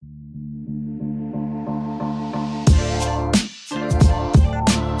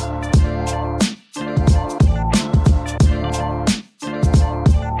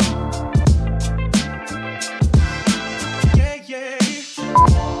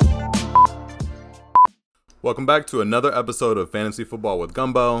Welcome back to another episode of Fantasy Football with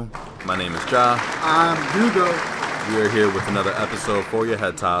Gumbo. My name is Ja. I'm Hugo. We are here with another episode for your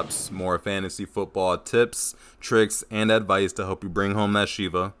head tops. More fantasy football tips, tricks, and advice to help you bring home that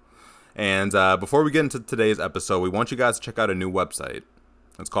Shiva. And before we get into today's episode, we want you guys to check out a new website.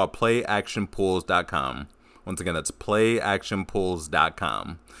 It's called playactionpools.com. Once again, that's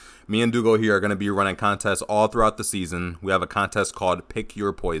playactionpools.com. Me and Dugo here are going to be running contests all throughout the season. We have a contest called Pick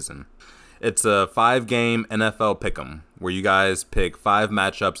Your Poison. It's a 5-game NFL pick'em where you guys pick 5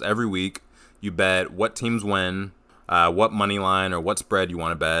 matchups every week. You bet what teams win, what money line or what spread you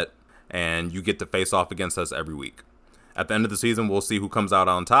want to bet, and you get to face off against us every week. At the end of the season, we'll see who comes out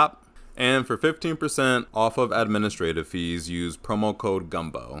on top. And for 15% off of administrative fees, use promo code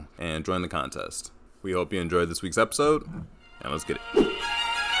GUMBO and join the contest. We hope you enjoyed this week's episode, and let's get it.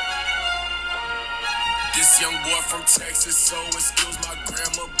 This young boy from Texas, so excuse my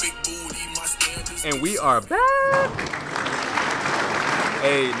grandma, big booty, my standards. And we are back.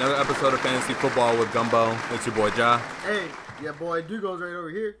 Hey, another episode of Fantasy Football with Gumbo. It's your boy Ja. Hey, yeah, boy, Dugo's right over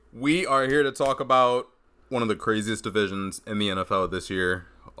here. We are here to talk about one of the craziest divisions in the NFL this year.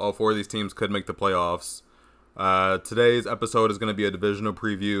 All 4 of these teams could make the playoffs. Today's episode is going to be a divisional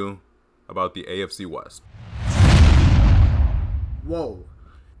preview about the AFC West. Whoa.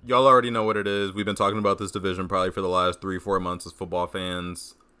 Y'all already know what it is. We've been talking about this division probably for the last 3-4 months as football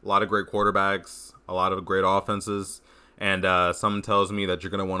fans. A lot of great quarterbacks, a lot of great offenses, and something tells me that you're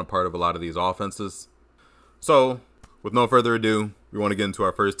going to want a part of a lot of these offenses. So, with no further ado, we want to get into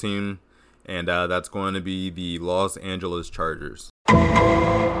our first team, and that's going to be the Los Angeles Chargers.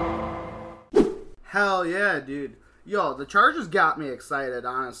 Hell yeah, dude. Yo, the Chargers got me excited,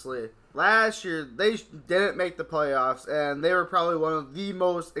 honestly. Last year, they didn't make the playoffs, and they were probably one of the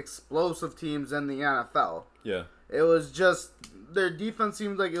most explosive teams in the NFL. Yeah. It was just, their defense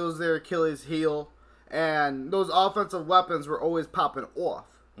seemed like it was their Achilles heel, and those offensive weapons were always popping off.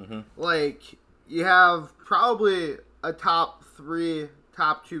 Mm-hmm. Like, you have probably a top 2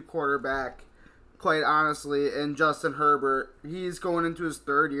 quarterback, quite honestly, in Justin Herbert. He's going into his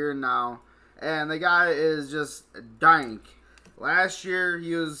 3rd year now, and the guy is just dank. Last year,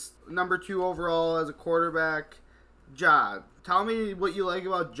 he was number 2 overall as a quarterback. Ja, tell me what you like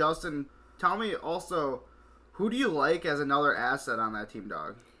about Justin. Tell me also, who do you like as another asset on that team,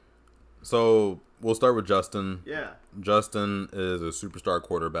 dog? So, we'll start with Justin. Yeah. Justin is a superstar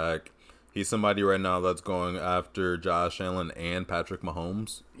quarterback. He's somebody right now that's going after Josh Allen and Patrick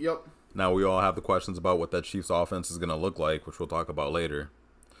Mahomes. Yep. Now, we all have the questions about what that Chiefs offense is going to look like, which we'll talk about later.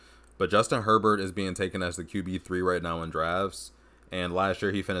 But Justin Herbert is being taken as the QB3 right now in drafts. And last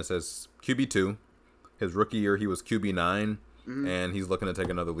year he finished as QB2. His rookie year he was QB9. Mm-hmm. And he's looking to take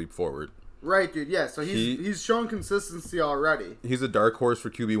another leap forward. Right, dude. Yeah, so he's shown consistency already. He's a dark horse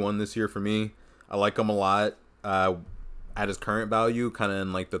for QB1 this year for me. I like him a lot. At his current value, kind of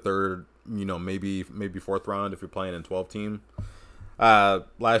in like the 3rd, maybe 4th round if you're playing in 12 team.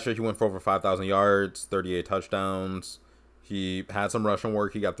 Last year he went for over 5,000 yards, 38 touchdowns. He had some rushing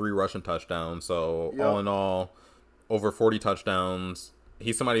work. He got 3 rushing touchdowns. So, All in all, over 40 touchdowns.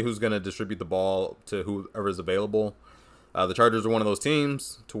 He's somebody who's going to distribute the ball to whoever is available. The Chargers are one of those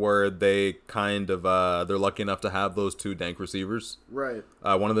teams to where they kind of, they're lucky enough to have those 2 dank receivers. Right.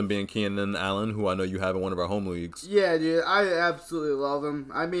 One of them being Keenan Allen, who I know you have in one of our home leagues. Yeah, dude. I absolutely love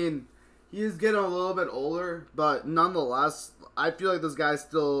him. I mean, he's getting a little bit older, but nonetheless, I feel like this guy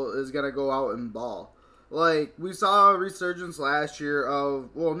still is going to go out and ball. Like, we saw a resurgence last year of,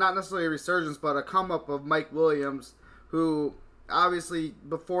 well, not necessarily a resurgence, but a come-up of Mike Williams, who, obviously,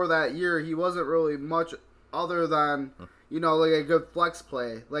 before that year, he wasn't really much other than, like a good flex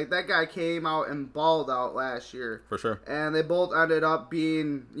play. Like, that guy came out and balled out last year. For sure. And they both ended up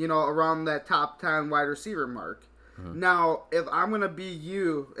being, around that top 10 wide receiver mark. Mm-hmm. Now, if I'm going to be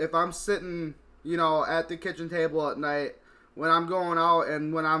you, if I'm sitting, at the kitchen table at night, when I'm going out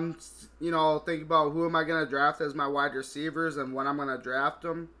and when I'm, thinking about who am I going to draft as my wide receivers and when I'm going to draft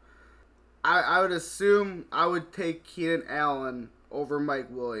them, I would assume I would take Keenan Allen over Mike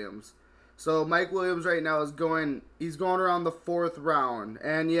Williams. So Mike Williams right now he's going around the 4th round,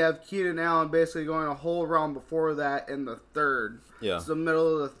 and you have Keenan Allen basically going a whole round before that in the 3rd. Yeah. So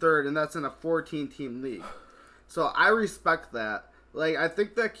middle of the 3rd, and that's in a 14-team league. So I respect that. Like, I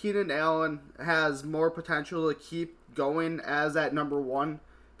think that Keenan Allen has more potential to keep going as that number 1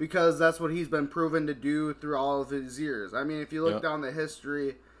 because that's what he's been proven to do through all of his years. I mean, if you look down the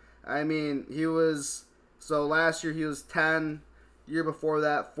history, I mean, last year he was 10, year before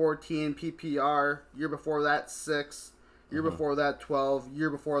that 14 PPR, year before that 6, year before that 12, year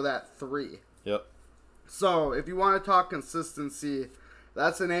before that 3. Yep. So, if you want to talk consistency,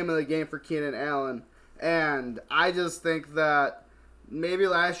 that's the name of the game for Keenan Allen. And I just think that maybe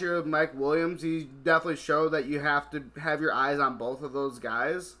last year with Mike Williams, he definitely showed that you have to have your eyes on both of those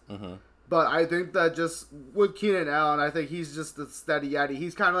guys. Mm-hmm. But I think that just with Keenan Allen, I think he's just the steady Eddie.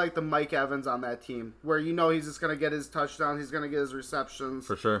 He's kind of like the Mike Evans on that team, where you know he's just going to get his touchdowns, he's going to get his receptions.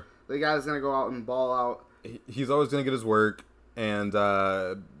 For sure. The guy's going to go out and ball out. He's always going to get his work. And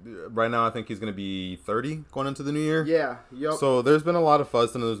right now I think he's going to be 30 going into the new year. Yeah, yep. So there's been a lot of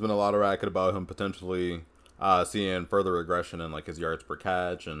fuss and there's been a lot of racket about him potentially seeing further regression in like his yards per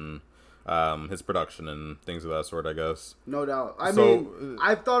catch and his production and things of that sort, I guess. No doubt. I mean,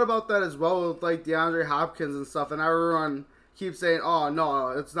 I've thought about that as well with like DeAndre Hopkins and stuff, and everyone keeps saying, "Oh no,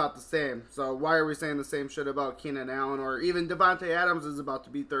 it's not the same." So why are we saying the same shit about Keenan Allen or even Devontae Adams is about to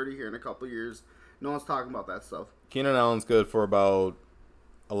be 30 here in a couple years? No one's talking about that stuff. Keenan Allen's good for about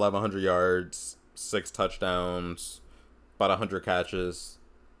 1,100 yards, 6 touchdowns, about 100 catches.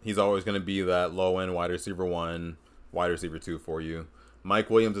 He's always going to be that low end wide receiver 1, wide receiver 2 for you. Mike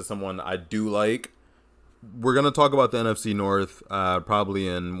Williams is someone I do like. We're going to talk about the NFC North probably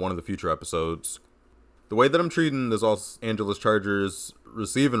in one of the future episodes. The way that I'm treating this Los Angeles Chargers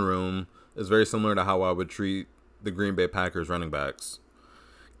receiving room is very similar to how I would treat the Green Bay Packers running backs.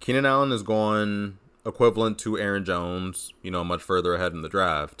 Keenan Allen is going equivalent to Aaron Jones, much further ahead in the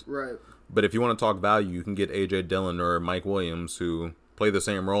draft. Right. But if you want to talk value, you can get A.J. Dillon or Mike Williams who play the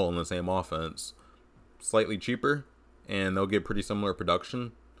same role in the same offense. Slightly cheaper. And they'll get pretty similar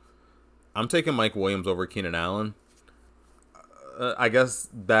production. I'm taking Mike Williams over Keenan Allen. I guess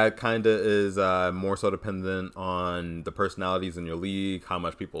that kind of is more so dependent on the personalities in your league, how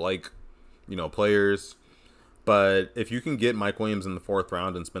much people like, players. But if you can get Mike Williams in the 4th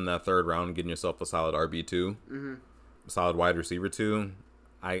round and spend that 3rd round getting yourself a solid RB2, solid wide receiver 2,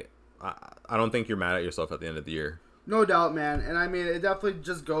 I don't think you're mad at yourself at the end of the year. No doubt, man. And I mean, it definitely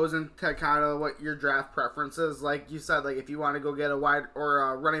just goes into kind of what your draft preference is. Like you said, like if you want to go get a wide or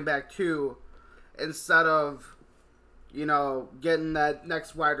a running back 2 instead of, getting that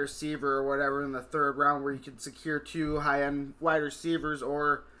next wide receiver or whatever in the 3rd round where you could secure 2 high-end wide receivers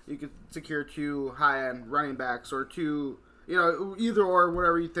or you could secure 2 high-end running backs or 2, either or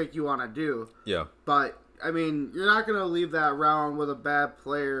whatever you think you want to do. Yeah. But I mean, you're not going to leave that round with a bad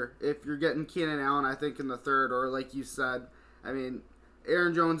player if you're getting Keenan Allen, I think, in the 3rd. Or like you said, I mean,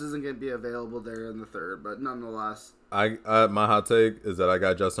 Aaron Jones isn't going to be available there in the 3rd, but nonetheless. My hot take is that I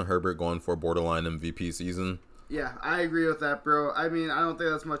got Justin Herbert going for a borderline MVP season. Yeah, I agree with that, bro. I mean, I don't think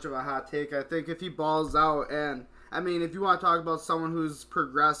that's much of a hot take. I think if he balls out and, I mean, if you want to talk about someone who's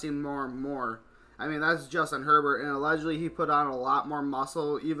progressing more and more, I mean, that's Justin Herbert, and allegedly he put on a lot more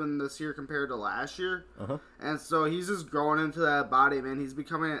muscle even this year compared to last year. Uh-huh. And so he's just growing into that body, man. He's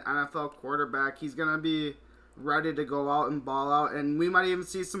becoming an NFL quarterback. He's going to be ready to go out and ball out, and we might even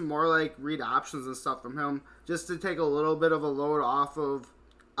see some more, like, read options and stuff from him just to take a little bit of a load off of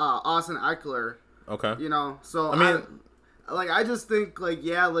Austin Eckler. Okay. So, I mean, I just think,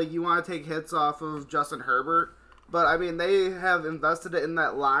 you want to take hits off of Justin Herbert, but, I mean, they have invested it in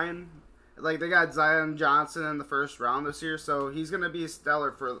that line. Like, they got Zion Johnson in the 1st round this year, so he's going to be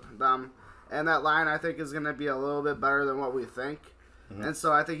stellar for them. And that line, I think, is going to be a little bit better than what we think. Mm-hmm. And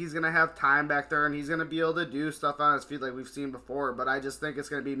so I think he's going to have time back there, and he's going to be able to do stuff on his feet like we've seen before. But I just think it's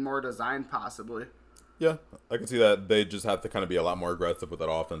going to be more designed, possibly. Yeah, I can see that. They just have to kind of be a lot more aggressive with that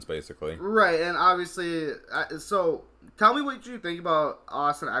offense, basically. Right, and obviously, so tell me what you think about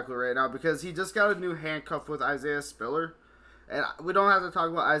Austin Eckler right now, because he just got a new handcuff with Isaiah Spiller. And we don't have to talk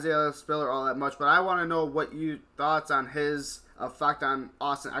about Isaiah Spiller all that much, but I want to know what your thoughts on his effect on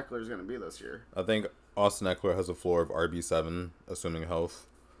Austin Eckler is going to be this year. I think Austin Eckler has a floor of RB7, assuming health.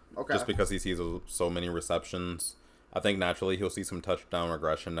 Okay. Just because he sees so many receptions. I think naturally he'll see some touchdown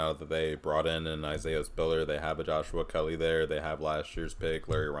regression now that they brought in Isaiah Spiller. They have a Joshua Kelly there. They have last year's pick,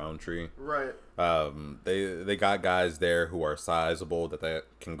 Larry Roundtree. Right. They got guys there who are sizable that they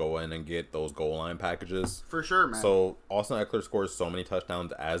can go in and get those goal line packages. For sure, man. So Austin Eckler scores so many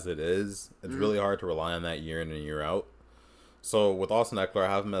touchdowns as it is. It's really hard to rely on that year in and year out. So with Austin Eckler, I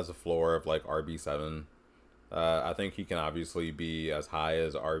have him as a floor of like RB7. I think he can obviously be as high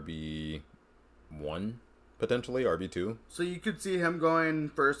as RB1. Potentially RB2. So you could see him going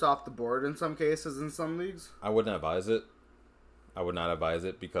first off the board in some cases in some leagues? I wouldn't advise it. I would not advise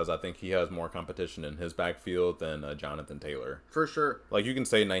it because I think he has more competition in his backfield than Jonathan Taylor. For sure. Like you can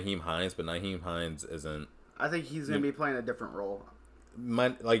say Nyheim Hines, but Nyheim Hines isn't. I think he's going to be playing a different role.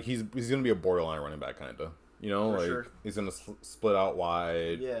 He's going to be a borderline running back kind of. For sure. He's going to split out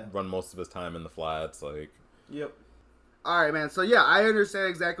wide, yeah, run most of his time in the flats. Yep. All right, man. So, yeah, I understand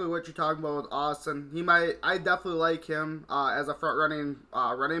exactly what you're talking about with Austin. I definitely like him as a front-running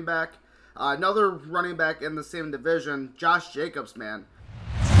running back. Another running back in the same division, Josh Jacobs, man.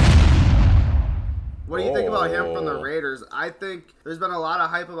 What do you think about him from the Raiders? I think there's been a lot of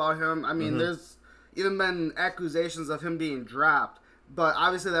hype about him. I mean, there's even been accusations of him being dropped. But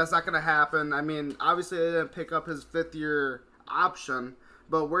obviously that's not going to happen. I mean, obviously they didn't pick up his fifth-year option.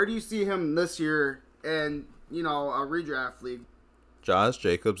 But where do you see him this year in, a redraft league? Josh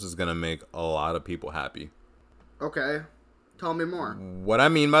Jacobs is going to make a lot of people happy. Okay. Tell me more. What I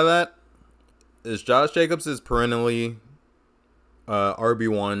mean by that is Josh Jacobs is perennially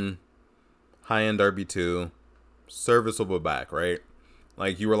RB1, high-end RB2, serviceable back, right?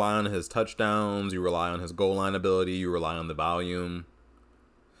 Like, you rely on his touchdowns, you rely on his goal line ability, you rely on the volume.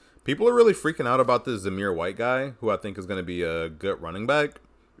 People are really freaking out about this Zamir White guy, who I think is going to be a good running back.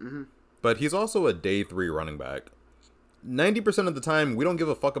 Mm-hmm. But he's also a day 3 running back. 90% of the time, we don't give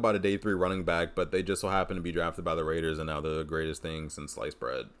a fuck about a day 3 running back, but they just so happen to be drafted by the Raiders, and now they're the greatest thing since sliced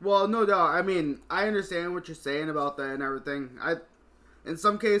bread. Well, no doubt. I mean, I understand what you're saying about that and everything. In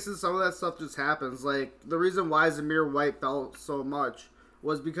some cases, some of that stuff just happens. Like, the reason why Zamir White fell so much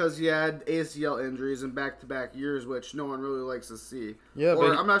was because he had ACL injuries in back-to-back years, which no one really likes to see. Yeah,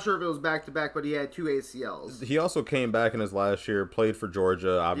 or I'm not sure if it was back-to-back, but he had 2 ACLs. He also came back in his last year, played for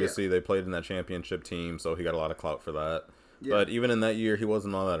Georgia. Obviously, they played in that championship team, so he got a lot of clout for that. Yeah. But even in that year, he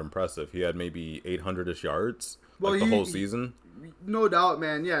wasn't all that impressive. He had maybe 800-ish yards the whole season. No doubt,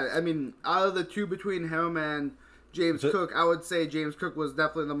 man. Yeah, I mean, out of the two between him and James Cook, I would say James Cook was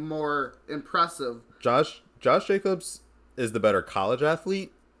definitely the more impressive. Josh Jacobs is the better college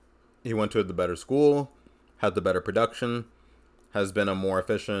athlete. He went to the better school, had the better production, has been a more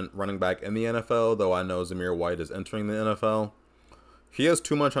efficient running back in the NFL, though I know Zamir White is entering the NFL. He has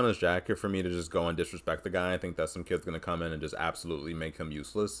too much on his jacket for me to just go and disrespect the guy. I think that some kid's going to come in and just absolutely make him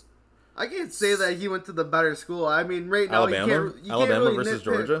useless. I can't say that he went to the better school. I mean, right now, Alabama really versus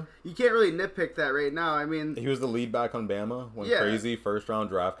Georgia. You can't really nitpick that right now. I mean, he was the lead back on Bama, went crazy, first-round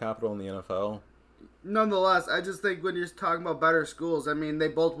draft capital in the NFL. Nonetheless, I just think when you're talking about better schools, I mean, they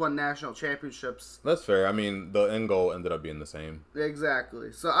both won national championships. That's fair. I mean, the end goal ended up being the same.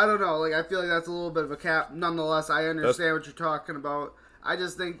 Exactly. So, I don't know. Like, I feel like that's a little bit of a cap. Nonetheless, I understand what you're talking about. I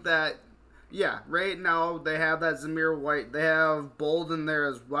just think that, right now, they have that Zamir White. They have Bolden there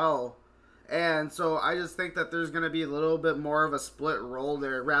as well. And so, I just think that there's going to be a little bit more of a split role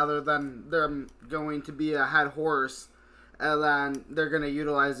there rather than them going to be a head horse. And then they're going to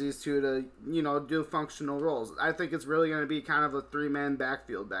utilize these two to, do functional roles. I think it's really going to be kind of a 3-man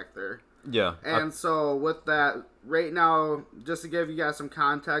backfield back there. Yeah. And so with that, right now, just to give you guys some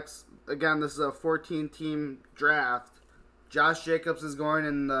context, again, this is a 14-team draft. Josh Jacobs is going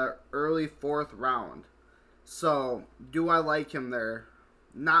in the early 4th round. So, do I like him there?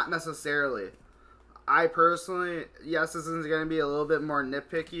 Not necessarily. I personally, yes, this is going to be a little bit more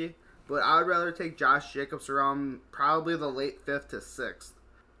nitpicky. But I would rather take Josh Jacobs around probably the late 5th to 6th.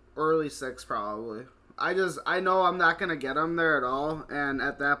 Early 6th, probably. I know I'm not going to get him there at all. And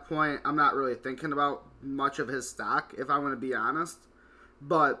at that point, I'm not really thinking about much of his stock, if I'm going to be honest.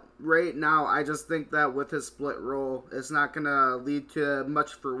 But right now, I just think that with his split role, it's not going to lead to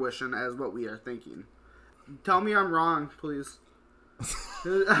much fruition as what we are thinking. Tell me I'm wrong, please.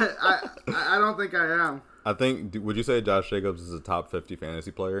 I don't think I am. I think, would you say Josh Jacobs is a top 50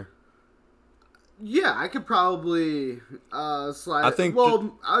 fantasy player? Yeah, I could probably slide.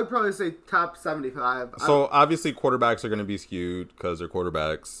 I would probably say top 75. So obviously quarterbacks are going to be skewed because they're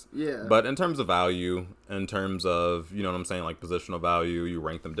quarterbacks. Yeah. But in terms of value, in terms of, you know what I'm saying, like positional value, you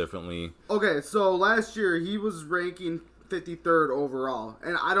rank them differently. Okay, so last year he was ranking 53rd overall,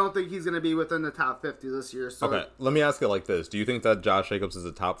 and I don't think he's going to be within the top 50 this year. So. Okay, let me ask it like this: do you think that Josh Jacobs is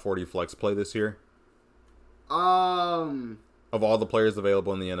a top 40 flex play this year? Of all the players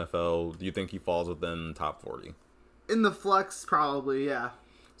available in the NFL, do you think he falls within top 40? In the flex, probably, yeah.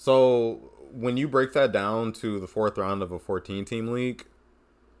 So, when you break that down to the 4th round of a 14-team league,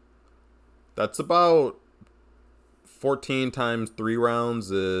 that's about 14 times 3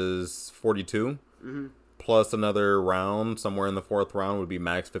 rounds is 42. Mm-hmm. Plus another round, somewhere in the 4th round, would be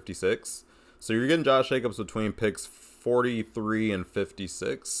max 56. So, you're getting Josh Jacobs between picks 43 and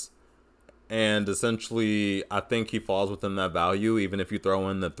 56. And essentially, I think he falls within that value, even if you throw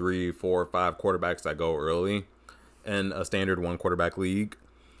in the 3, 4, 5 quarterbacks that go early in a standard 1-quarterback league.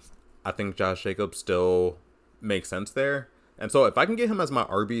 I think Josh Jacobs still makes sense there. And so if I can get him as my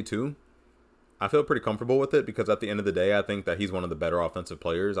RB2, I feel pretty comfortable with it because at the end of the day, I think that he's one of the better offensive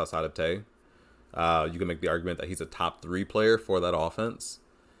players outside of Tay. You can make the argument that he's a top 3 player for that offense.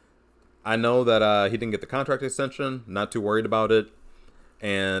 I know that he didn't get the contract extension. Not too worried about it.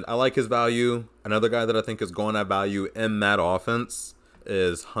 And I like his value. Another guy that I think is going at value in that offense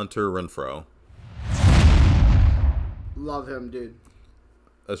is Hunter Renfrow. Love him, dude.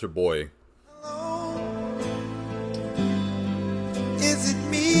 That's your boy. Is it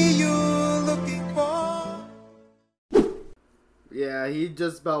me you're looking for? Yeah, he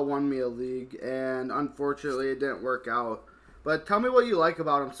just about won me a league, and unfortunately it didn't work out. But tell me what you like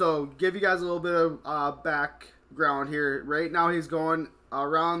about him. So, give you guys a little bit of background here. Right now he's going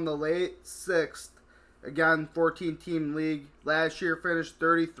around the late 6th. Again, 14-team league. Last year finished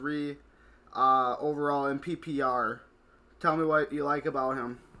 33 overall in PPR. Tell me what you like about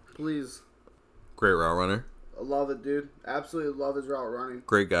him, please. Great route runner. I love it, dude. Absolutely love his route running.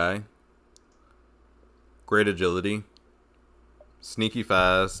 Great guy. Great agility. Sneaky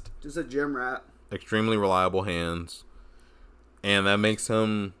fast. Just a gym rat. Extremely reliable hands. And that makes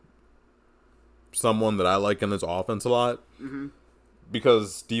him someone that I like in this offense a lot. Mm-hmm.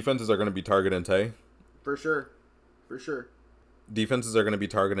 Because defenses are going to be targeting Tay. For sure. For sure. Defenses are going to be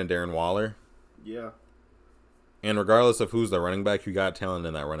targeting Darren Waller. Yeah. And regardless of who's the running back, you got talent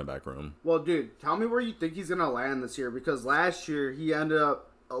in that running back room. Well, dude, tell me where you think he's going to land this year. Because last year, he ended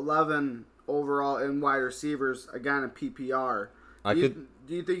up 11 overall in wide receivers, again, in PPR. Do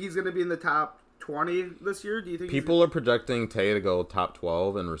you think he's going to be in the top 20 this year? Do you think people are projecting Tay to go top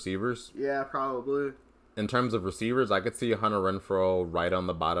 12 in receivers? Yeah, probably. In terms of receivers, I could see Hunter Renfrow right on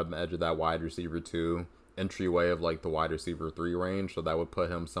the bottom edge of that wide receiver 2 entryway of like the wide receiver 3 range. So that would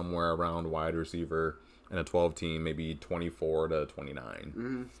put him somewhere around wide receiver in a 12 team, maybe 24 to 29.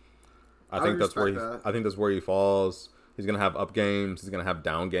 Mm-hmm. I think that's where he falls. He's going to have up games. He's going to have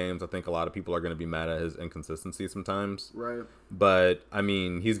down games. I think a lot of people are going to be mad at his inconsistency sometimes. Right. But, I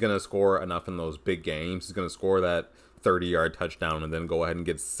mean, he's going to score enough in those big games. He's going to score that 30-yard touchdown and then go ahead and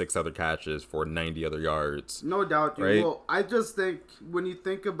get 6 other catches for 90 other yards. No doubt, dude. Right? Well, I just think when you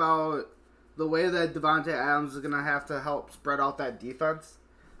think about the way that Devontae Adams is going to have to help spread out that defense,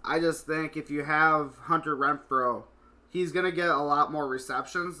 I just think if you have Hunter Renfrow, he's going to get a lot more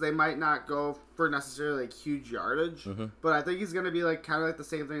receptions. They might not go for necessarily like huge yardage, but I think he's going to be like kind of like the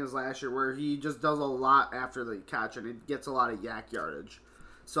same thing as last year where he just does a lot after the catch and he gets a lot of yak yardage.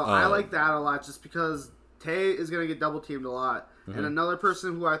 So I like that a lot just because Tay is going to get double teamed a lot. And another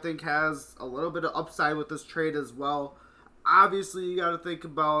person who I think has a little bit of upside with this trade as well, obviously you got to think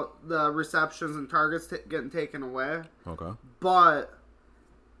about the receptions and targets getting taken away. Okay. But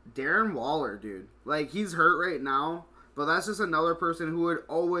Darren Waller, dude, like he's hurt right now, but that's just another person who would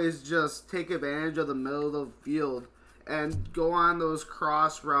always just take advantage of the middle of the field and go on those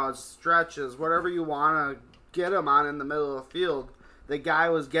cross routes, stretches, whatever you want to get him on in the middle of the field. The guy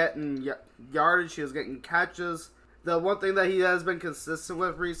was getting yardage, he was getting catches. The one thing that he has been consistent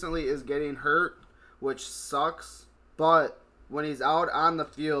with recently is getting hurt, which sucks. But when he's out on the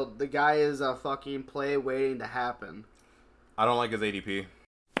field, the guy is a fucking play waiting to happen. I don't like his ADP.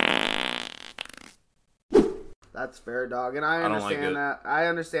 That's fair, dog, and I understand that. I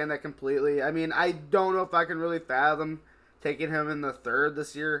understand that completely. I mean, I don't know if I can really fathom taking him in the 3rd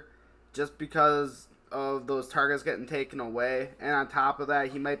this year, just because of those targets getting taken away, and on top of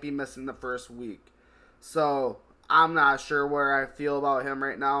that, he might be missing the first week. So I'm not sure where I feel about him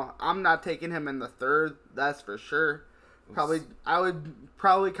right now. I'm not taking him in the 3rd, that's for sure. I would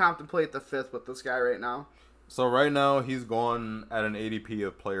probably contemplate the 5th with this guy right now. So right now he's going at an ADP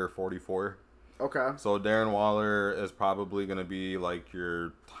of player 44. Okay. So Darren Waller is probably going to be like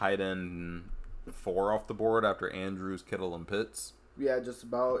your tight end 4 off the board after Andrews, Kittle, and Pitts. Yeah, just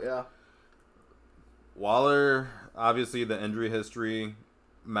about, yeah. Waller, obviously the injury history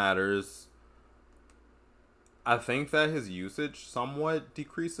matters. I think that his usage somewhat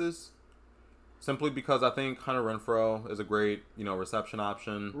decreases. Simply because I think Hunter Renfrow is a great, reception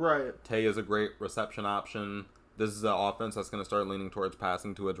option. Right. Tay is a great reception option. This is an offense that's going to start leaning towards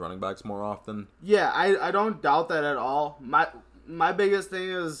passing to its running backs more often. Yeah, I don't doubt that at all. My biggest thing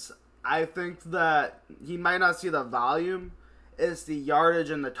is I think that he might not see the volume. It's the yardage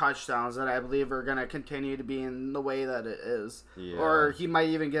and the touchdowns that I believe are going to continue to be in the way that it is. Yeah. Or he might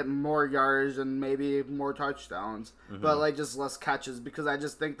even get more yardage and maybe more touchdowns. But, just less catches. Because I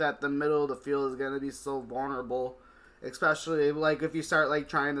just think that the middle of the field is going to be so vulnerable. Especially, if you start,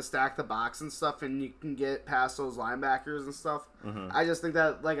 trying to stack the box and stuff and you can get past those linebackers and stuff. I just think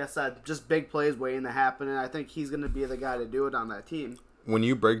that, like I said, just big plays waiting to happen. And I think he's going to be the guy to do it on that team. When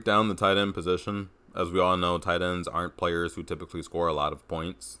you break down the tight end position, as we all know, tight ends aren't players who typically score a lot of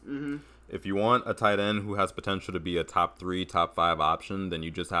points. If you want a tight end who has potential to be a top 3, top 5 option, then you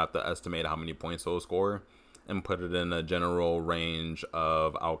just have to estimate how many points he'll score and put it in a general range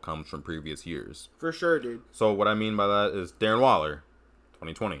of outcomes from previous years. For sure, dude. So what I mean by that is Darren Waller,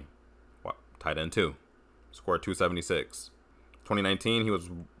 2020, tight end 2, scored 276. 2019, he was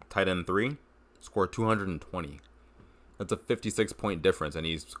tight end 3, scored 220. That's a 56-point difference, and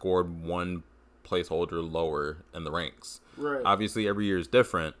he's scored one placeholder lower in the ranks. Right. Obviously, every year is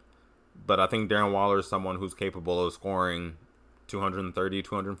different, but I think Darren Waller is someone who's capable of scoring 230,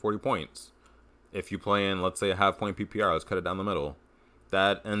 240 points. If you play in, let's say, a half-point PPR, let's cut it down the middle.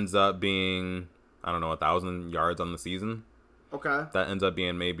 That ends up being, 1,000 yards on the season. Okay. That ends up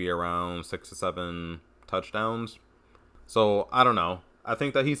being maybe around 6 to 7 touchdowns. So, I don't know. I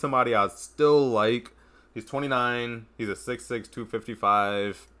think that he's somebody I still like. He's 29. He's a 6'6",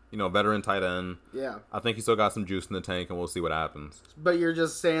 255, veteran tight end. Yeah. I think he still got some juice in the tank, and we'll see what happens. But you're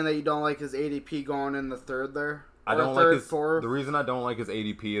just saying that you don't like his ADP going in the third there? I don't third, like his. fourth? The reason I don't like his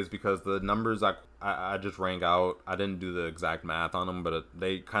ADP is because the numbers I just rang out. I didn't do the exact math on them, but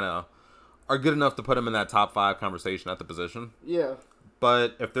they kind of are good enough to put him in that top 5 conversation at the position. Yeah.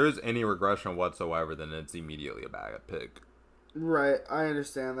 But if there's any regression whatsoever, then it's immediately a bad pick. Right, I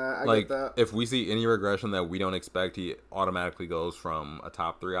understand that. I get that. If we see any regression that we don't expect, he automatically goes from a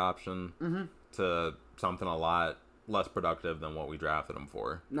top 3 option to something a lot less productive than what we drafted him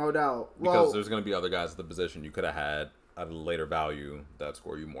for. No doubt. Because there's going to be other guys at the position you could have had at a later value that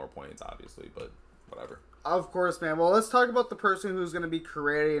score you more points, obviously, but whatever. Of course, man. Well, let's talk about the person who's going to be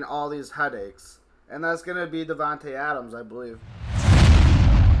creating all these headaches, and that's going to be Davante Adams, I believe.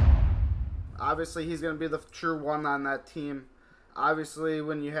 Obviously, he's going to be the true one on that team. Obviously,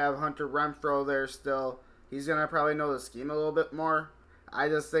 when you have Hunter Renfrow there still, he's going to probably know the scheme a little bit more. I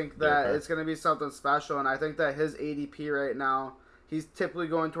just think that it's going to be something special, and I think that his ADP right now, he's typically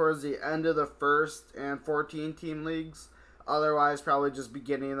going towards the end of the first and 14-team leagues. Otherwise, probably just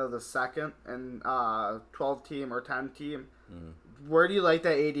beginning of the second and 12-team or 10-team. Where do you like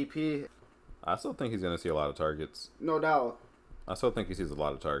that ADP? I still think he's going to see a lot of targets. No doubt. I still think he sees a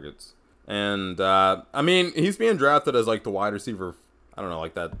lot of targets. And, he's being drafted as, the wide receiver,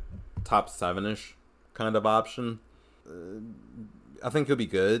 that top 7-ish kind of option. I think he'll be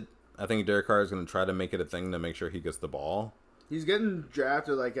good. I think Derek Carr is going to try to make it a thing to make sure he gets the ball. He's getting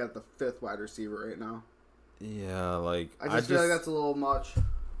drafted, at the 5th wide receiver right now. Yeah, I just feel like that's a little much.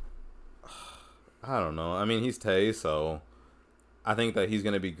 I don't know. He's Tay, so I think that he's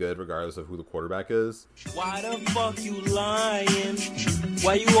going to be good regardless of who the quarterback is. Why the fuck you lying?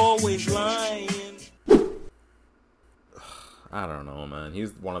 Why you always lying? I don't know, man.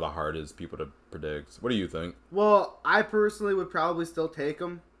 He's one of the hardest people to predict. What do you think? Well, I personally would probably still take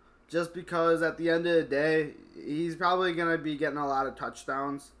him just because at the end of the day, he's probably going to be getting a lot of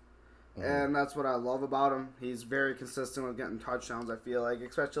touchdowns. And that's what I love about him. He's very consistent with getting touchdowns, I feel like,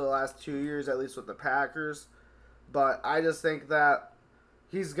 especially the last 2 years, at least with the Packers. But I just think that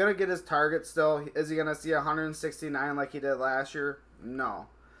he's going to get his target still. Is he going to see 169 like he did last year? No.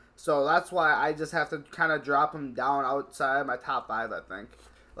 So that's why I just have to kind of drop him down outside my top 5, I think.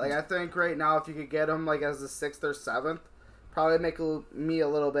 I think right now if you could get him as the 6th or 7th, probably make me a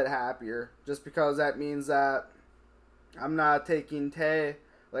little bit happier. Just because that means that I'm not taking Tay.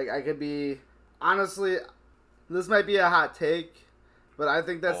 I could be... Honestly, this might be a hot take, but I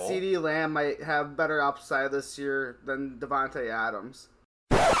think that CeeDee Lamb might have better upside this year than Davante Adams.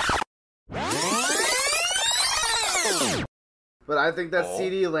 But I think that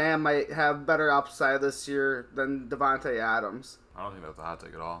CeeDee Lamb might have better upside this year than Davante Adams. I don't think that's a hot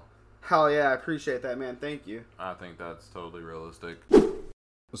take at all. Hell yeah, I appreciate that, man. Thank you. I think that's totally realistic.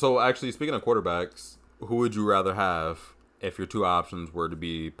 So, actually, speaking of quarterbacks, who would you rather have if your 2 options were to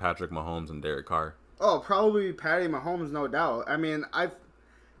be Patrick Mahomes and Derek Carr? Oh, probably Patty Mahomes, no doubt. I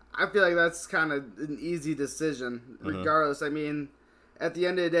feel like that's kind of an easy decision, regardless. At the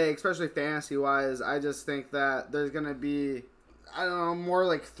end of the day, especially fantasy-wise, I just think that there's going to be,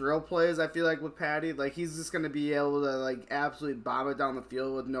 more thrill plays, I feel like, with Patty. He's just going to be able to, absolutely bomb it down the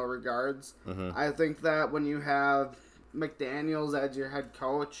field with no regards. I think that when you have McDaniels as your head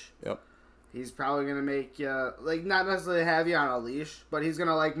coach, he's probably going to make you, not necessarily have you on a leash, but he's going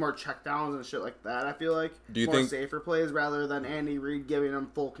to more checkdowns and shit like that, I feel like. Do you more think safer plays rather than Andy Reid giving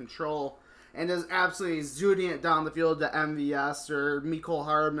him full control and just absolutely zooting it down the field to MVS or Mecole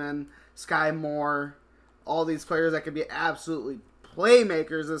Hardman, Sky Moore, all these players that could be absolutely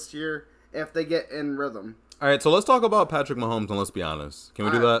playmakers this year if they get in rhythm. All right, so let's talk about Patrick Mahomes and let's be honest. Can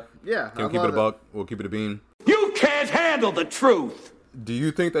we do that? Yeah. Can we keep it a buck? We'll keep it a bean. You can't handle the truth. Do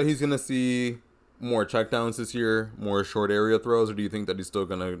you think that he's going to see more checkdowns this year, more short area throws, or do you think that he's still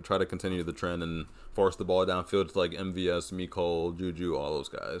going to try to continue the trend and force the ball downfield to MVS, Mecole, Juju, all those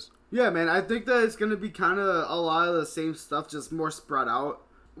guys? Yeah, man, I think that it's going to be kind of a lot of the same stuff, just more spread out.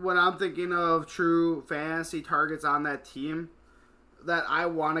 When I'm thinking of true fantasy targets on that team, that I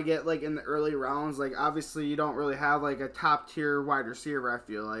want to get like in the early rounds. Like obviously you don't really have like a top tier wide receiver, I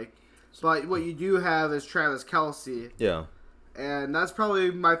feel like, but what you do have is Travis Kelce. Yeah. And that's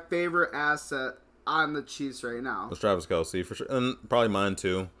probably my favorite asset on the Chiefs right now. It's Travis Kelce for sure, and probably mine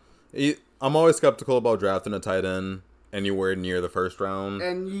too. I'm always skeptical about drafting a tight end anywhere near the first round.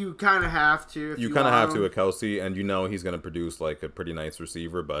 And you kind of have to. You kind of have to with Kelce, and you know he's going to produce like a pretty nice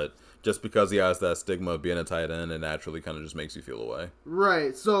receiver, but just because he has that stigma of being a tight end, it naturally kind of just makes you feel away.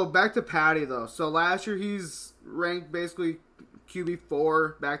 Right. So back to Patty though. So last year he's ranked basically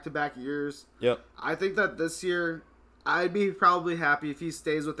QB4 back-to-back years. Yep. I think that this year I'd be probably happy if he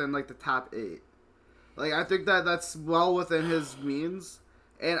stays within like the top 8. Like I think that that's well within his means.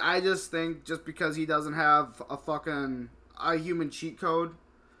 And I just think just because he doesn't have a human cheat code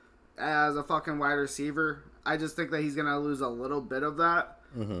as a fucking wide receiver, I just think that he's going to lose a little bit of that.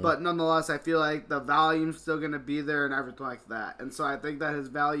 Mm-hmm. But nonetheless, I feel like the value's still going to be there and everything like that. And so I think that his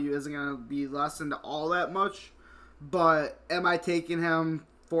value isn't going to be lessened all that much. But am I taking him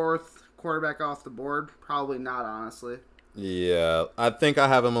 4th quarterback off the board? Probably not, honestly. Yeah, I think I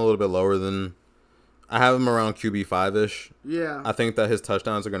have him a little bit lower than... I have him around QB5-ish. Yeah. I think that his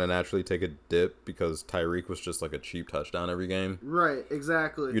touchdowns are going to naturally take a dip because Tyreek was just like a cheap touchdown every game. Right,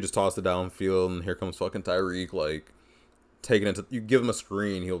 exactly. You just toss it downfield, and here comes fucking Tyreek, like, taking it to... You give him a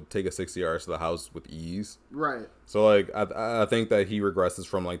screen, he'll take a 60 yards to the house with ease. Right. So, like, I think that he regresses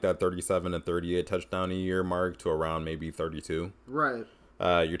from, like, that 37 and 38 touchdown a year mark to around maybe 32. Right.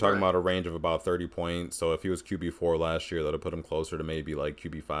 You're talking about a range of about 30 points. So, if he was QB4 last year, that would put him closer to maybe, like,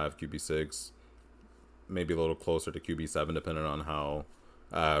 QB5, QB6. Maybe a little closer to QB7, depending on how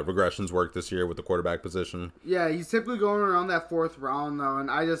regressions work this year with the quarterback position. Yeah, he's typically going around that 4th round, though, and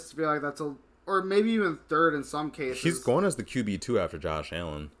I just feel like that's or maybe even 3rd in some cases. He's going as the QB2 after Josh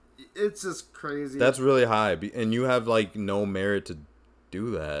Allen. It's just crazy. That's really high, and you have, like, no merit to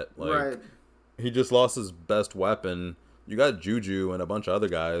do that. Like, right. He just lost his best weapon. You got Juju and a bunch of other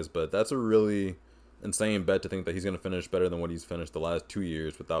guys, but that's a really... insane bet to think that he's going to finish better than what he's finished the last 2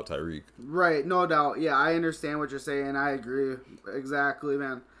 years without Tyreek. Right, no doubt. Yeah, I understand what you're saying. I agree. Exactly,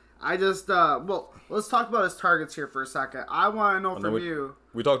 man. I just, well, let's talk about his targets here for a second. I want to know from you.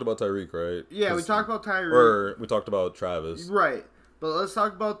 We talked about Tyreek, right? Yeah, we talked about Tyreek. Or we talked about Travis. Right. But let's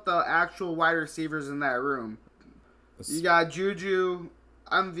talk about the actual wide receivers in that room. You got Juju,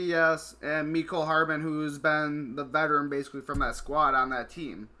 MVS, and Mecole Hardman, who's been the veteran basically from that squad on that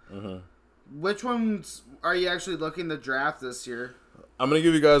team. Mm-hmm. Which ones are you actually looking to draft this year? I'm going to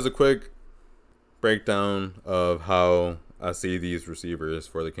give you guys a quick breakdown of how I see these receivers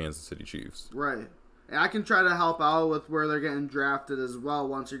for the Kansas City Chiefs. Right. And I can try to help out with where they're getting drafted as well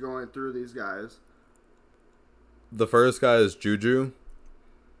once you're going through these guys. The first guy is Juju,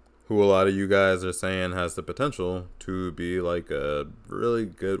 who a lot of you guys are saying has the potential to be like a really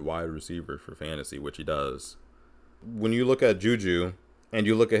good wide receiver for fantasy, which he does. When you look at Juju... and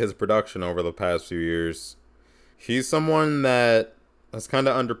you look at his production over the past few years, he's someone that has kind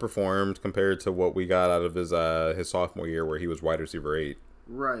of underperformed compared to what we got out of his sophomore year where he was wide receiver 8.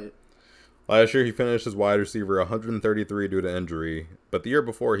 Right. Last year he finished as wide receiver 133 due to injury, but the year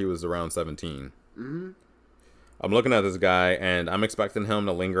before he was around 17. Mm-hmm. I'm looking at this guy, and I'm expecting him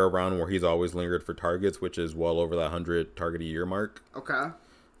to linger around where he's always lingered for targets, which is well over that 100 target a year mark. Okay.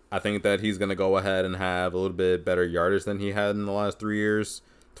 I think that he's going to go ahead and have a little bit better yardage than he had in the last 3 years.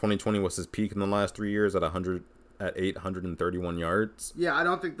 2020 was his peak in the last 3 years at 831 yards. Yeah, I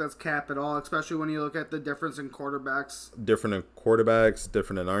don't think that's cap at all, especially when you look at the difference in quarterbacks. Different in quarterbacks,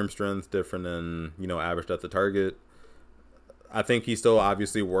 different in arm strength, different in, average depth of target. I think he still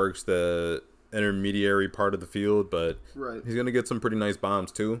obviously works the intermediary part of the field, but right. He's going to get some pretty nice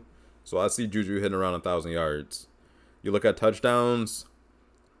bombs too. So I see Juju hitting around 1,000 yards. You look at touchdowns...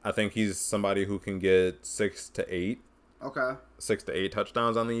 I think he's somebody who can get 6 to 8. Okay. 6 to 8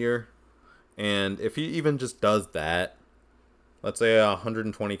 touchdowns on the year. And if he even just does that, let's say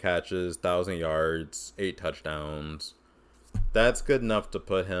 120 catches, 1,000 yards, 8 touchdowns, that's good enough to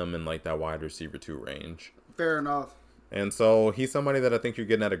put him in like that wide receiver 2 range. Fair enough. And so he's somebody that I think you're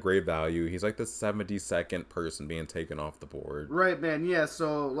getting at a great value. He's like the 72nd person being taken off the board. Right, man. Yeah,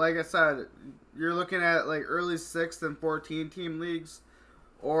 so like I said, you're looking at like early 6th and 14 team leagues.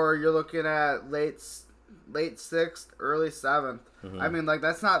 Or you're looking at late 6th, early 7th. Mm-hmm. I mean, like,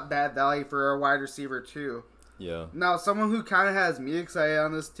 that's not bad value for a wide receiver, too. Yeah. Now, someone who kind of has me excited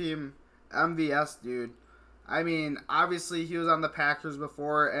on this team, MVS, dude. I mean, obviously, he was on the Packers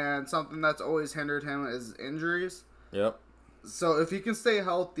before, and something that's always hindered him is injuries. Yep. So, if he can stay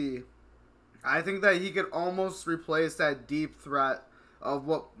healthy, I think that he could almost replace that deep threat of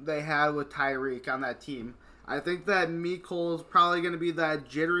what they had with Tyreek on that team. I think that Mecole's probably going to be that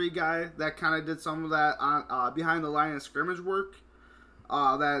jittery guy that kind of did some of that on, behind the line of scrimmage work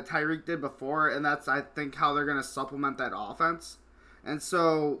that Tyreek did before, and that's, I think, how they're going to supplement that offense. And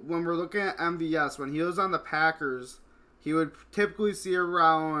so when we're looking at MVS, when he was on the Packers, he would typically see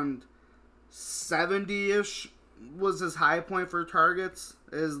around 70-ish was his high point for targets.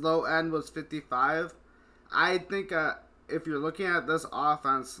 His low end was 55. I think if you're looking at this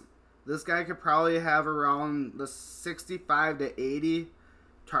offense, this guy could probably have around the 65 to 80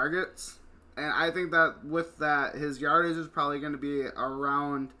 targets. And I think that with that, his yardage is probably going to be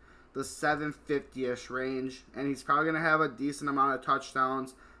around the 750-ish range. And he's probably going to have a decent amount of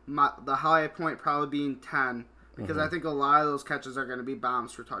touchdowns. The high point probably being 10. Because I think a lot of those catches are going to be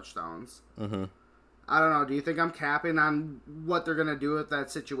bombs for touchdowns. I don't know. Do you think I'm capping on what they're going to do with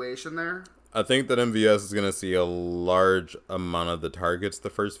that situation there? I think that MVS is going to see a large amount of the targets the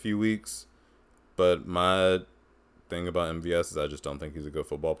first few weeks. But my thing about MVS is I just don't think he's a good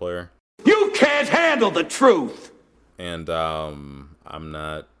football player. You can't handle the truth. And I'm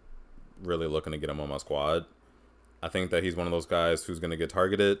not really looking to get him on my squad. I think that he's one of those guys who's going to get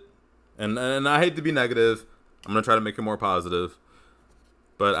targeted. And I hate to be negative. I'm going to try to make it more positive.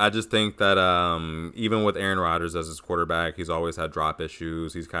 But I just think that even with Aaron Rodgers as his quarterback, he's always had drop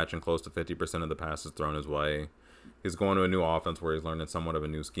issues. He's catching close to 50% of the passes thrown his way. He's going to a new offense where he's learning somewhat of a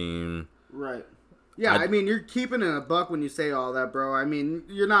new scheme. Right. Yeah, I mean, you're keeping it a buck when you say all that, bro. I mean,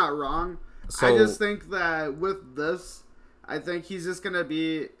 you're not wrong. I just think that with this, I think he's just going to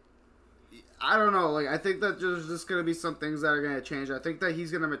be... I don't know. Like, I think that there's just going to be some things that are going to change. I think that he's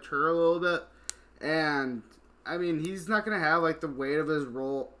going to mature a little bit. And... I mean, he's not going to have, like, the weight of his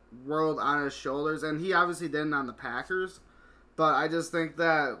world on his shoulders. And he obviously didn't on the Packers. But I just think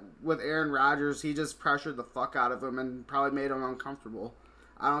that with Aaron Rodgers, he just pressured the fuck out of him and probably made him uncomfortable.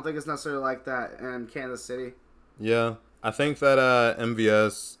 I don't think it's necessarily like that in Kansas City. Yeah. I think that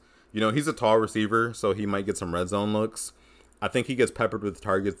MVS, he's a tall receiver, so he might get some red zone looks. I think he gets peppered with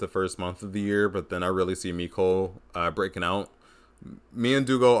targets the first month of the year, but then I really see Mecole breaking out. Me and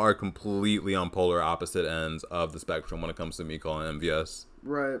Dugo are completely on polar opposite ends of the spectrum when it comes to Mecole and MVS.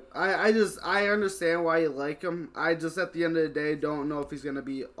 Right. I understand why you like him. I just, at the end of the day, don't know if he's going to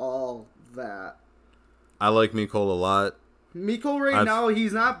be all that. I like Mecole a lot. Mecole now,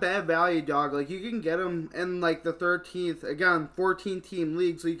 he's not bad value, dog. Like, you can get him in, like, the 13th, again, 14-team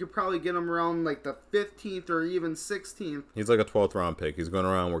league, so you could probably get him around, like, the 15th or even 16th. He's like a 12th round pick. He's going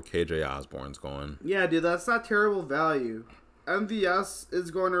around where KJ Osborne's going. Yeah, dude, that's not terrible value. MVS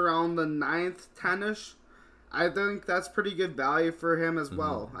is going around the 9th, 10-ish. I think that's pretty good value for him as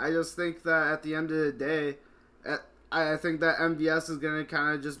well. I just think that at the end of the day, I think that MVS is going to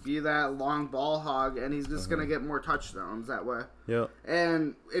kind of just be that long ball hog, and he's just going to get more touchdowns that way. Yeah.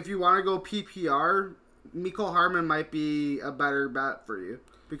 And if you want to go PPR, Mecole Hardman might be a better bet for you,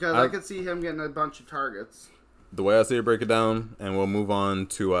 because I could see him getting a bunch of targets. The way I see it, break it down, and we'll move on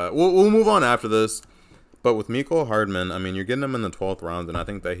to we'll move on after this. But with Mecole Hardman, I mean, you're getting him in the 12th round, and I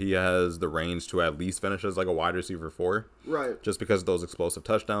think that he has the range to at least finish as like a wide receiver 4. Right. Just because of those explosive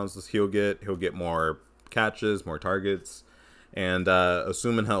touchdowns he'll get more catches, more targets, and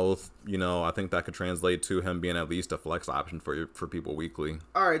assuming health, I think that could translate to him being at least a flex option for people weekly.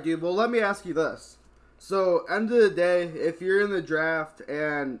 All right, dude. Well, let me ask you this. So, end of the day, if you're in the draft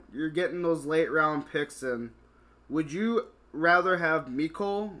and you're getting those late round picks in, would you rather have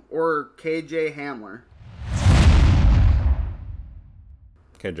Mecole or KJ Hamler?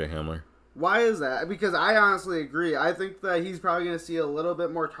 KJ Hamler. Why is that? Because I honestly agree. I think that he's probably going to see a little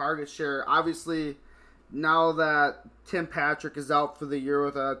bit more target share. Obviously, now that Tim Patrick is out for the year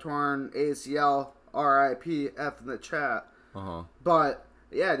with a torn ACL, RIP, F in the chat. But,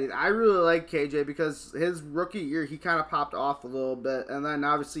 yeah, dude, I really like KJ because his rookie year, he kind of popped off a little bit. And then,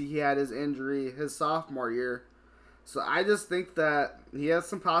 obviously, he had his injury his sophomore year. So I just think that he has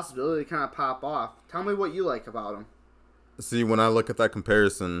some possibility to kind of pop off. Tell me what you like about him. See, when I look at that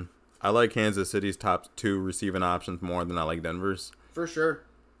comparison, I like Kansas City's top 2 receiving options more than I like Denver's. For sure.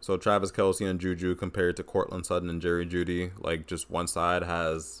 So Travis Kelce and Juju compared to Cortland Sutton and Jerry Jeudy, like just one side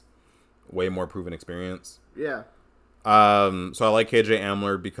has way more proven experience. Yeah. So I like KJ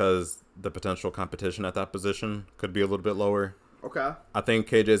Hamler because the potential competition at that position could be a little bit lower. Okay. I think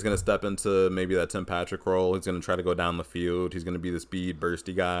KJ is going to step into maybe that Tim Patrick role. He's going to try to go down the field. He's going to be the speed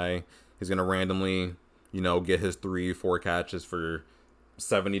bursty guy. He's going to randomly, get his 3-4 catches for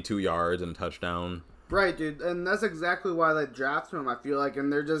 72 yards and a touchdown. Right, dude. And that's exactly why they drafted him, I feel like.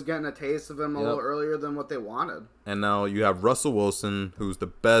 And they're just getting a taste of him a little earlier than what they wanted. And now you have Russell Wilson, who's the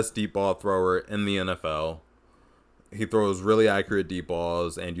best deep ball thrower in the NFL. He throws really accurate deep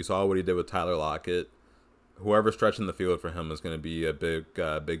balls. And you saw what he did with Tyler Lockett, whoever's stretching the field for him is going to be a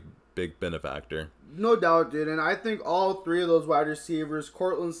big benefactor. No doubt, dude. And I think all three of those wide receivers,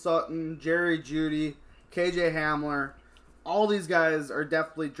 Cortland Sutton, Jerry Jeudy, KJ Hamler, all these guys are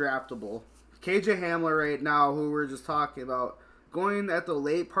definitely draftable. KJ Hamler right now, who we're just talking about, going at the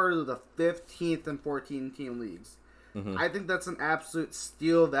late part of the 15th and 14 team leagues. Mm-hmm. I think that's an absolute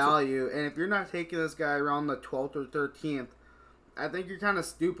steal value. And if you're not taking this guy around the 12th or 13th, I think you're kind of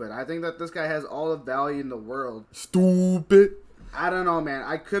stupid. I think that this guy has all the value in the world. Stupid. I don't know, man.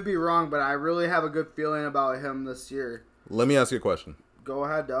 I could be wrong, but I really have a good feeling about him this year. Let me ask you a question. Go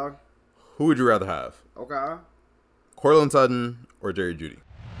ahead, dog. Who would you rather have? Okay. Cortland Sutton or Jerry Jeudy?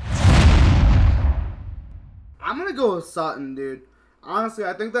 I'm going to go with Sutton, dude. Honestly,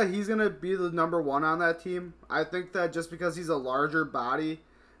 I think that he's going to be the number one on that team. I think that just because he's a larger body,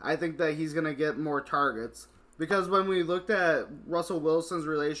 I think that he's going to get more targets. Because when we looked at Russell Wilson's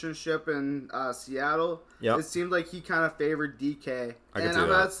relationship in Seattle, It seemed like he kind of favored DK. And I'm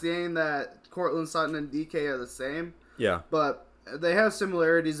not saying that Cortland Sutton and DK are the same. Yeah. But they have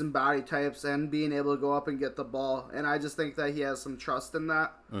similarities in body types and being able to go up and get the ball. And I just think that he has some trust in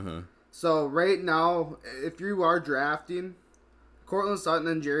that. Mm-hmm. So right now, if you are drafting, Cortland Sutton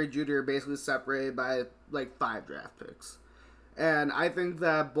and Jerry Jeudy are basically separated by like 5 draft picks. And I think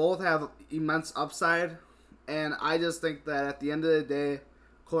that both have immense upside. And I just think that at the end of the day,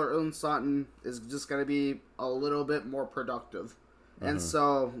 Cortland Sutton is just going to be a little bit more productive. Mm-hmm. And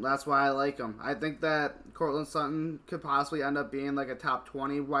so that's why I like him. I think that Cortland Sutton could possibly end up being like a top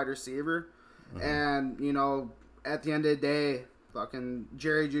 20 wide receiver. Mm-hmm. And, you know, at the end of the day, fucking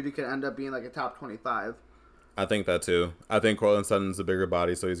Jerry Jeudy could end up being like a top 25. I think that too. I think Cortland Sutton's a bigger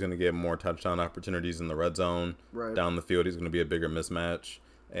body, so he's going to get more touchdown opportunities in the red zone. Right. Down the field, he's going to be a bigger mismatch.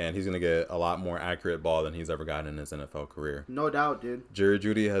 And he's going to get a lot more accurate ball than he's ever gotten in his NFL career. No doubt, dude. Jerry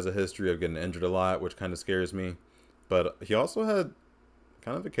Jeudy has a history of getting injured a lot, which kind of scares me. But he also had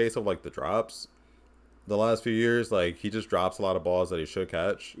kind of a case of, like, the drops the last few years. Like, he just drops a lot of balls that he should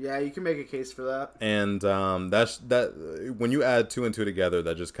catch. Yeah, you can make a case for that. And that when you add 2 and 2 together,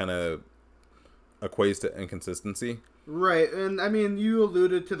 that just kind of equates to inconsistency. Right. And, I mean, you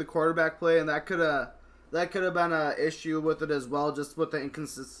alluded to the quarterback play, and that could have been an issue with it as well, just with the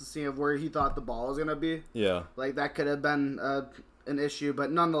inconsistency of where he thought the ball was going to be. Yeah. Like, that could have been an issue.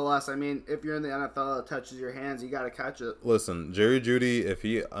 But nonetheless, I mean, if you're in the NFL, it touches your hands, you got to catch it. Listen, Jerry Jeudy, if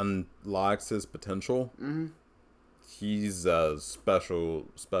he unlocks his potential, he's a special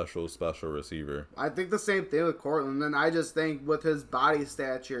receiver. I think the same thing with Cortland. And I just think with his body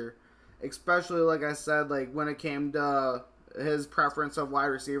stature, especially, like I said, like when it came to his preference of wide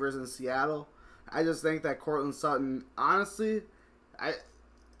receivers in Seattle, I just think that Cortland Sutton, honestly,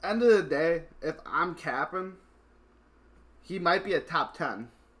 end of the day, if I'm capping, he might be a top 10.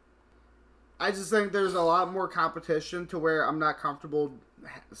 I just think there's a lot more competition to where I'm not comfortable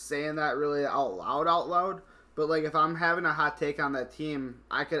saying that really out loud. But like if I'm having a hot take on that team,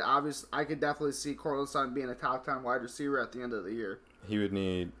 I could definitely see Cortland Sutton being a top 10 wide receiver at the end of the year. He would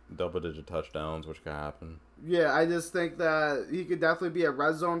need double-digit touchdowns, which could happen. Yeah, I just think that he could definitely be a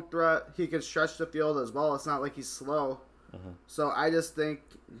red zone threat. He could stretch the field as well. It's not like he's slow. Mm-hmm. So I just think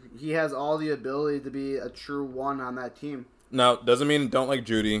he has all the ability to be a true one on that team. Now, doesn't mean don't like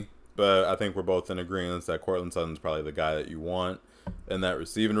Jeudy, but I think we're both in agreement that Cortland Sutton's probably the guy that you want in that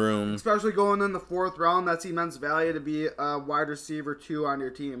receiving room. Especially going in the 4th round, that's immense value to be a wide receiver 2 on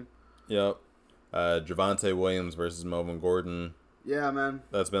your team. Yep. Javonte Williams versus Melvin Gordon. Yeah, man.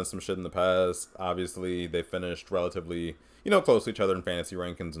 That's been some shit in the past. Obviously, they finished relatively, close to each other in fantasy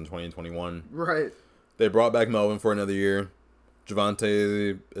rankings in 2021. Right. They brought back Melvin for another year.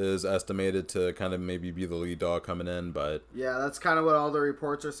 Javonte is estimated to kind of maybe be the lead dog coming in, but... Yeah, that's kind of what all the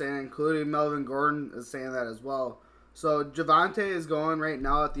reports are saying, including Melvin Gordon is saying that as well. So, Javonte is going right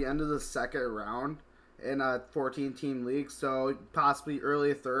now at the end of the 2nd round in a 14-team league, so possibly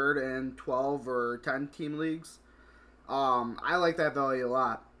early 3rd and 12 or 10-team leagues. I like that value a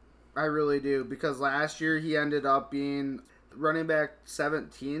lot. I really do. Because last year he ended up being running back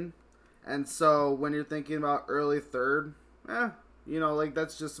 17. And so when you're thinking about early 3rd,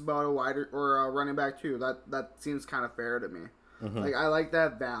 that's just about a wider or a running back 2. That seems kind of fair to me. Mm-hmm. Like, I like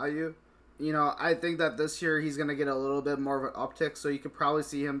that value. I think that this year he's going to get a little bit more of an uptick. So you could probably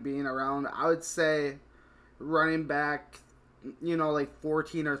see him being around, I would say, running back, like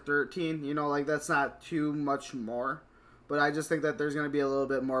 14 or 13. That's not too much more. But I just think that there's going to be a little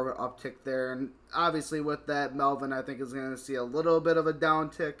bit more of an uptick there. And obviously with that, Melvin, I think, is going to see a little bit of a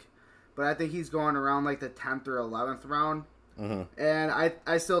downtick. But I think he's going around like the 10th or 11th round. Mm-hmm. And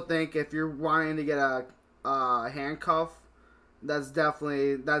I still think if you're wanting to get a handcuff that's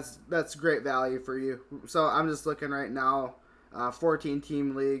definitely that's great value for you. So I'm just looking right now,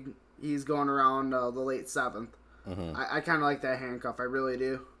 14-team league. He's going around the late 7th. Mm-hmm. I kind of like that handcuff. I really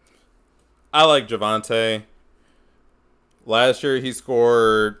do. I like Javonte. Last year he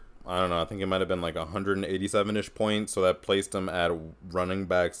scored, I don't know, I think it might have been like 187-ish points, so that placed him at running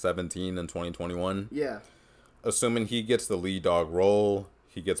back 17 in 2021. Yeah. Assuming he gets the lead dog role,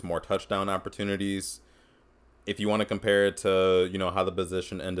 he gets more touchdown opportunities. If you want to compare it to, how the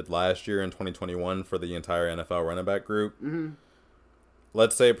position ended last year in 2021 for the entire NFL running back group,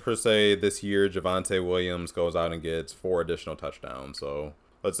 let's say, per se, this year Javonte Williams goes out and gets 4 additional touchdowns. So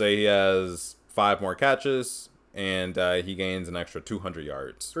let's say he has 5 more catches, and he gains an extra 200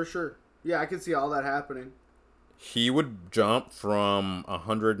 yards. For sure. Yeah, I can see all that happening. He would jump from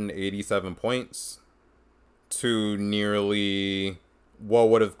 187 points to nearly what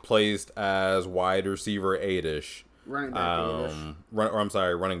would have placed as wide receiver 8-ish. Running back 8-ish.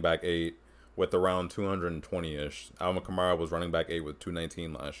 Running back 8 with around 220-ish. Alvin Kamara was running back 8 with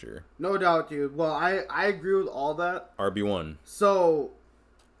 219 last year. No doubt, dude. Well, I agree with all that. RB1. So,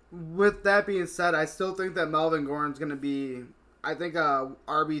 with that being said, I still think that Melvin Gordon's going to be,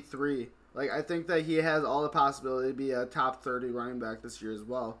 RB3. Like, I think that he has all the possibility to be a top 30 running back this year as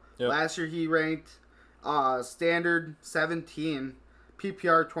well. Yep. Last year he ranked standard 17,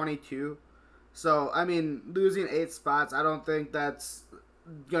 PPR 22. So, I mean, losing 8 spots, I don't think that's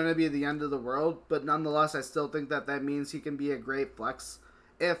going to be the end of the world. But nonetheless, I still think that means he can be a great flex,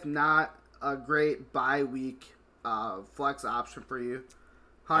 if not a great bye-week flex option for you.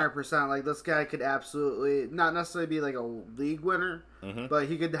 100%. Like, this guy could absolutely, not necessarily be like a league winner, but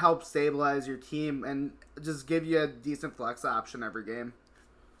he could help stabilize your team and just give you a decent flex option every game.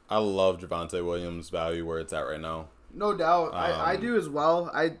 I love Javonte Williams' value where it's at right now. No doubt. I do as well.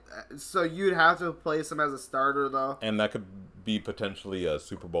 So you'd have to place him as a starter, though. And that could be potentially a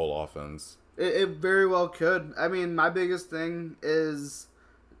Super Bowl offense. It very well could. I mean, my biggest thing is,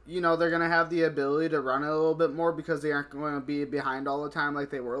 they're going to have the ability to run it a little bit more because they aren't going to be behind all the time like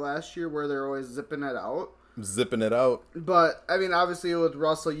they were last year where they're always zipping it out. But, I mean, obviously with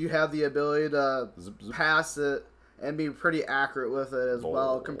Russell, you have the ability to pass it and be pretty accurate with it as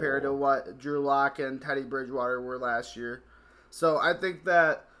well compared to what Drew Lock and Teddy Bridgewater were last year. So I think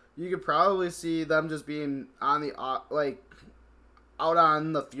that you could probably see them just being on the out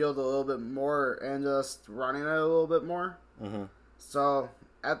on the field a little bit more and just running it a little bit more. Mm-hmm. So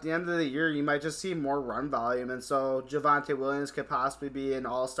at the end of the year, you might just see more run volume, and so Javonte Williams could possibly be an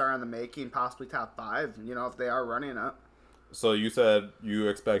all-star in the making, possibly top 5. If they are running it. So you said you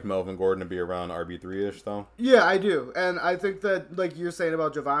expect Melvin Gordon to be around RB3-ish, though? Yeah, I do. And I think that, like you're saying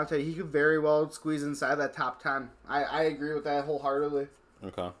about Javonte, he could very well squeeze inside that top 10. I agree with that wholeheartedly.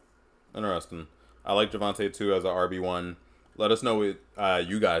 Okay. Interesting. I like Javonte, too, as an RB1. Let us know what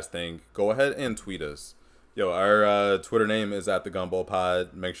you guys think. Go ahead and tweet us. Our Twitter name is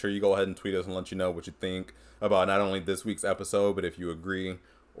 @TheGumballPod. Make sure you go ahead and tweet us and let you know what you think about not only this week's episode, but if you agree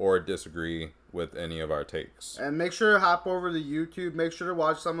or disagree with any of our takes. And make sure to hop over to YouTube. Make sure to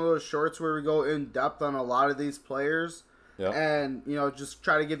watch some of those shorts where we go in depth on a lot of these players. Yep. And, just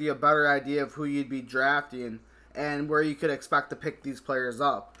try to give you a better idea of who you'd be drafting and where you could expect to pick these players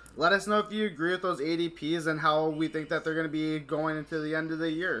up. Let us know if you agree with those ADPs and how we think that they're going to be going into the end of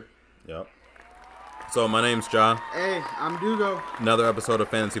the year. Yep. So my name's Ja. Hey, I'm Dugo. Another episode of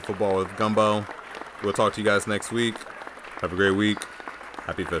Fantasy Football with Gumbo. We'll talk to you guys next week. Have a great week.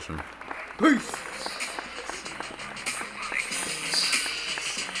 Happy fishing. Peace.